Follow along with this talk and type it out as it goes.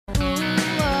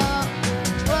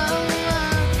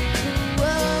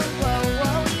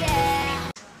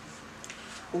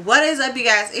What is up, you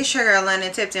guys? It's your girl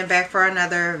London Tipton back for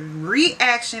another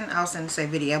reaction. I was going to say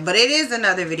video, but it is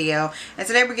another video. And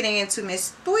today we're getting into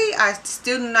Miss Thuy. I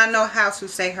still do not know how to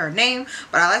say her name,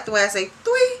 but I like the way I say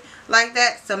Thuy like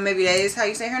that. So maybe that is how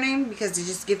you say her name because it's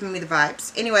just giving me the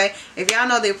vibes. Anyway, if y'all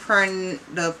know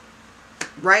the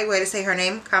right way to say her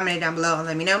name, comment it down below and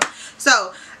let me know.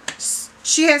 So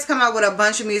she has come out with a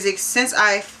bunch of music since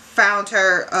I found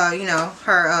her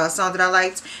her song that I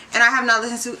liked, and I have not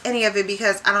listened to any of it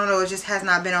because I don't know, it just has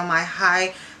not been on my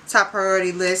high top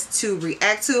priority list to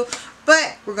react to,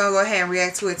 but we're gonna go ahead and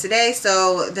react to it today.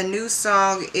 So the new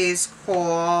song is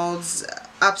called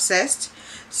Obsessed,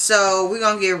 so we're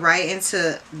gonna get right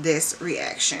into this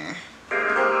reaction.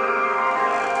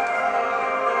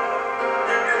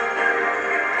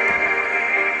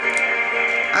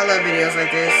 I love videos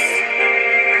like this.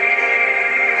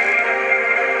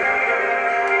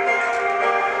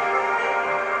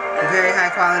 Very high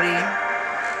quality.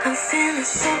 I'm feeling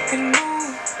something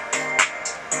new.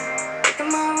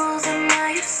 My rules and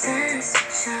my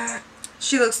obsession.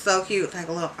 She looks so cute, like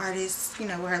a little artist, you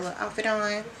know, with her little outfit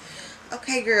on.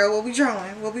 Okay, girl, what we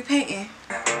drawing? What we painting?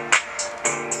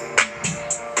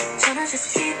 Tryna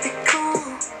just keep it cool.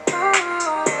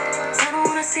 I don't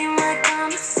wanna seem like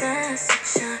I'm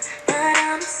obsessed, but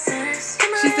I'm obsessed.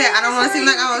 She said, I don't wanna seem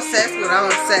like I'm obsessed, but I'm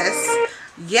obsessed.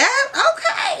 Yeah,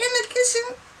 okay, in the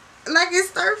kitchen. Like it's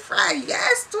stir fry,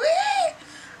 yes, Thuy.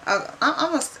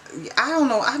 I don't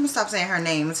know. I'm gonna stop saying her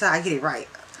name until I get it right.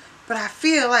 But I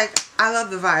feel like I love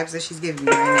the vibes that she's giving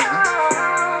me right now.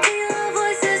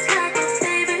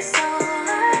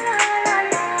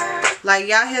 Like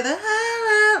y'all hear the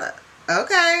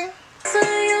okay.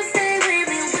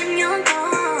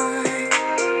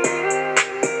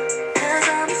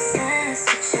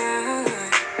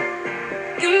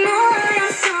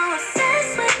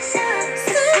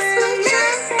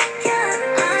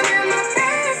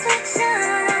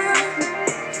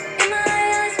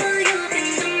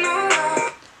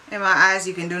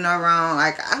 You can do no wrong.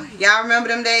 Like y'all remember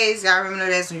them days? Y'all remember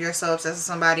the days when you're so obsessed with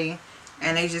somebody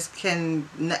and they just can,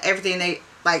 everything they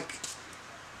like,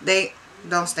 they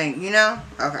don't stink, you know?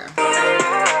 Okay.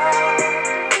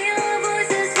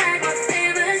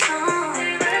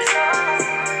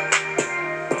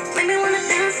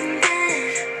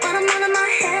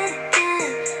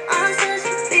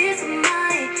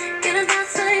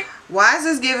 Why is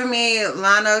this giving me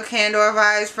Lana Candor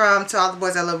vibes from To All the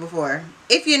Boys I Loved Before?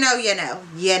 If you know, you know.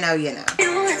 You know, you know.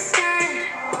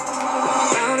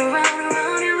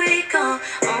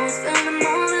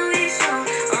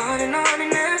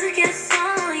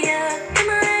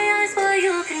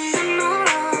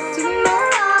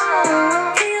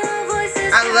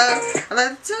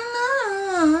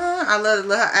 I love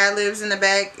her ad-libs in the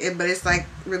back, but it's like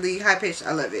really high pitched.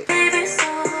 I love it.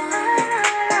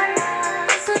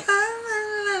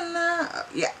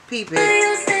 Yeah, peep it.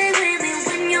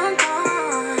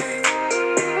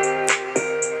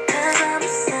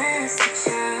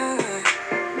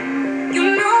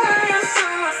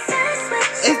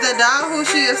 Is the dog who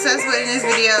she obsessed with in this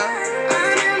video?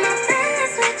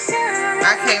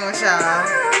 I came with y'all.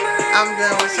 I'm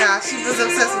done with y'all. She was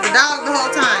obsessed with the dog the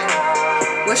whole time.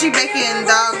 Was she baking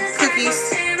dog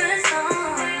cookies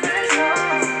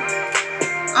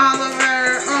all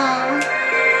over? Oh.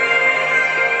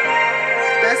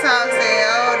 That's how I say,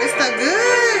 oh, this the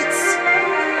goods.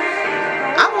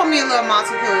 I want me a little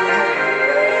multiple.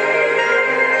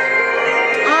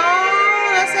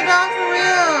 Oh, that's a dog for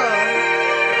real.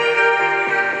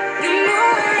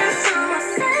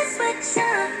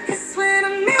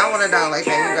 I want a dog like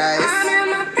that, you guys.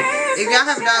 If y'all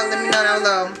have a dog, let me know down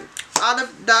below. All the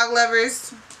dog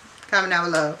lovers, comment down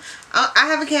below. I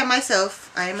have a cat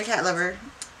myself. I am a cat lover.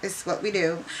 It's what we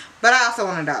do. But I also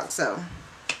want a dog, so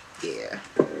yeah.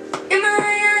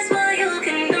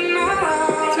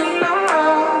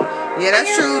 Yeah,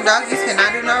 that's true. Doggies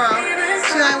cannot do no wrong.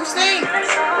 She like, what stink?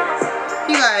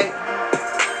 He like,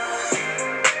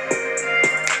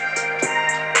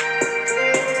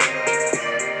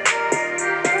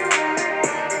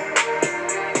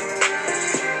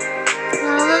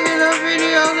 oh, look at the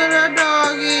videos of that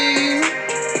doggy.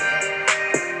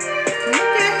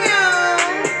 Look at him.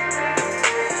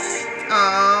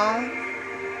 Oh.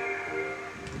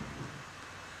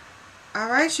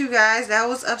 Alright, you guys, that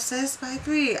was Obsessed by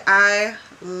Thuy. I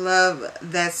love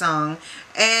that song.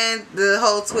 And the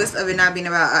whole twist of it not being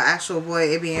about an actual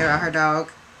boy, it being about her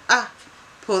dog,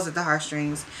 pulls at the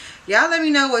heartstrings. Y'all let me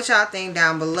know what y'all think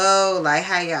down below. Like,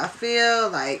 how y'all feel.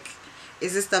 Like,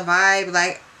 is this the vibe?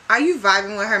 Like, are you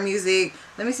vibing with her music?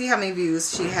 Let me see how many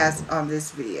views she has on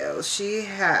this video. She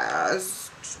has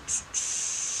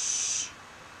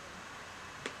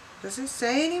Does it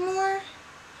say anymore?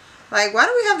 Like, why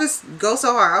do we have to go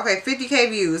so hard? Okay, 50K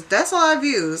views. That's a lot of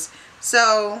views.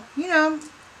 So, you know,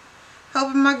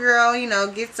 hoping my girl, you know,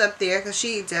 gets up there, because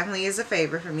she definitely is a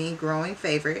favorite for me, growing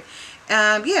favorite.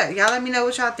 Yeah, y'all let me know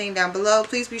what y'all think down below.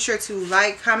 Please be sure to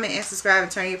like, comment, and subscribe,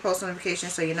 and turn your post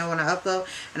notifications so you know when I upload.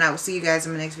 And I will see you guys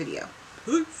in my next video.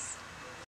 Peace.